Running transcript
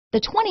The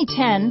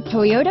 2010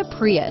 Toyota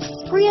Prius.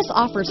 Prius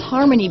offers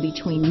harmony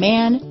between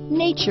man,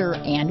 nature,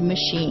 and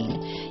machine.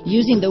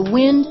 Using the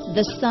wind,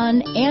 the sun,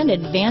 and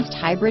advanced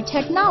hybrid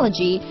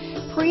technology,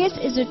 Prius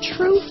is a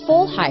true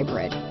full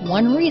hybrid,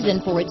 one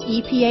reason for its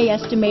EPA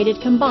estimated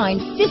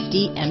combined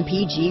 50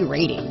 mpg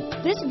rating.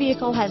 This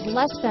vehicle has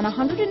less than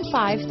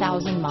 105,000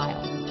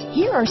 miles.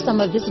 Here are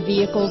some of this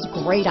vehicle's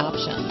great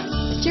options: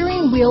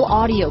 steering wheel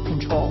audio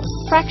controls,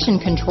 traction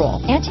control,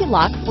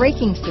 anti-lock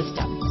braking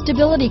system,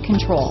 stability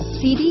control,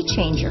 CD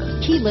changer,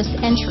 keyless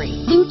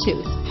entry,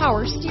 Bluetooth,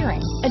 power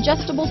steering,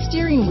 adjustable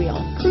steering wheel,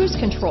 cruise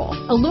control,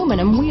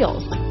 aluminum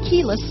wheels,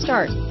 keyless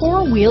start,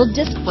 four-wheel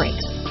disc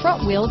brakes,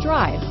 front-wheel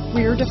drive,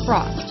 rear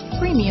defrost,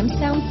 premium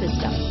sound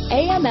system,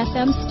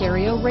 AM/FM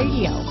stereo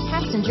radio,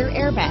 passenger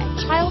airbag,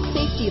 child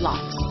safety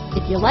locks.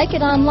 If you like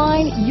it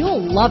online,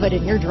 you'll love it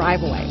in your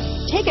driveway.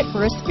 Take it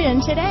for a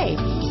spin today.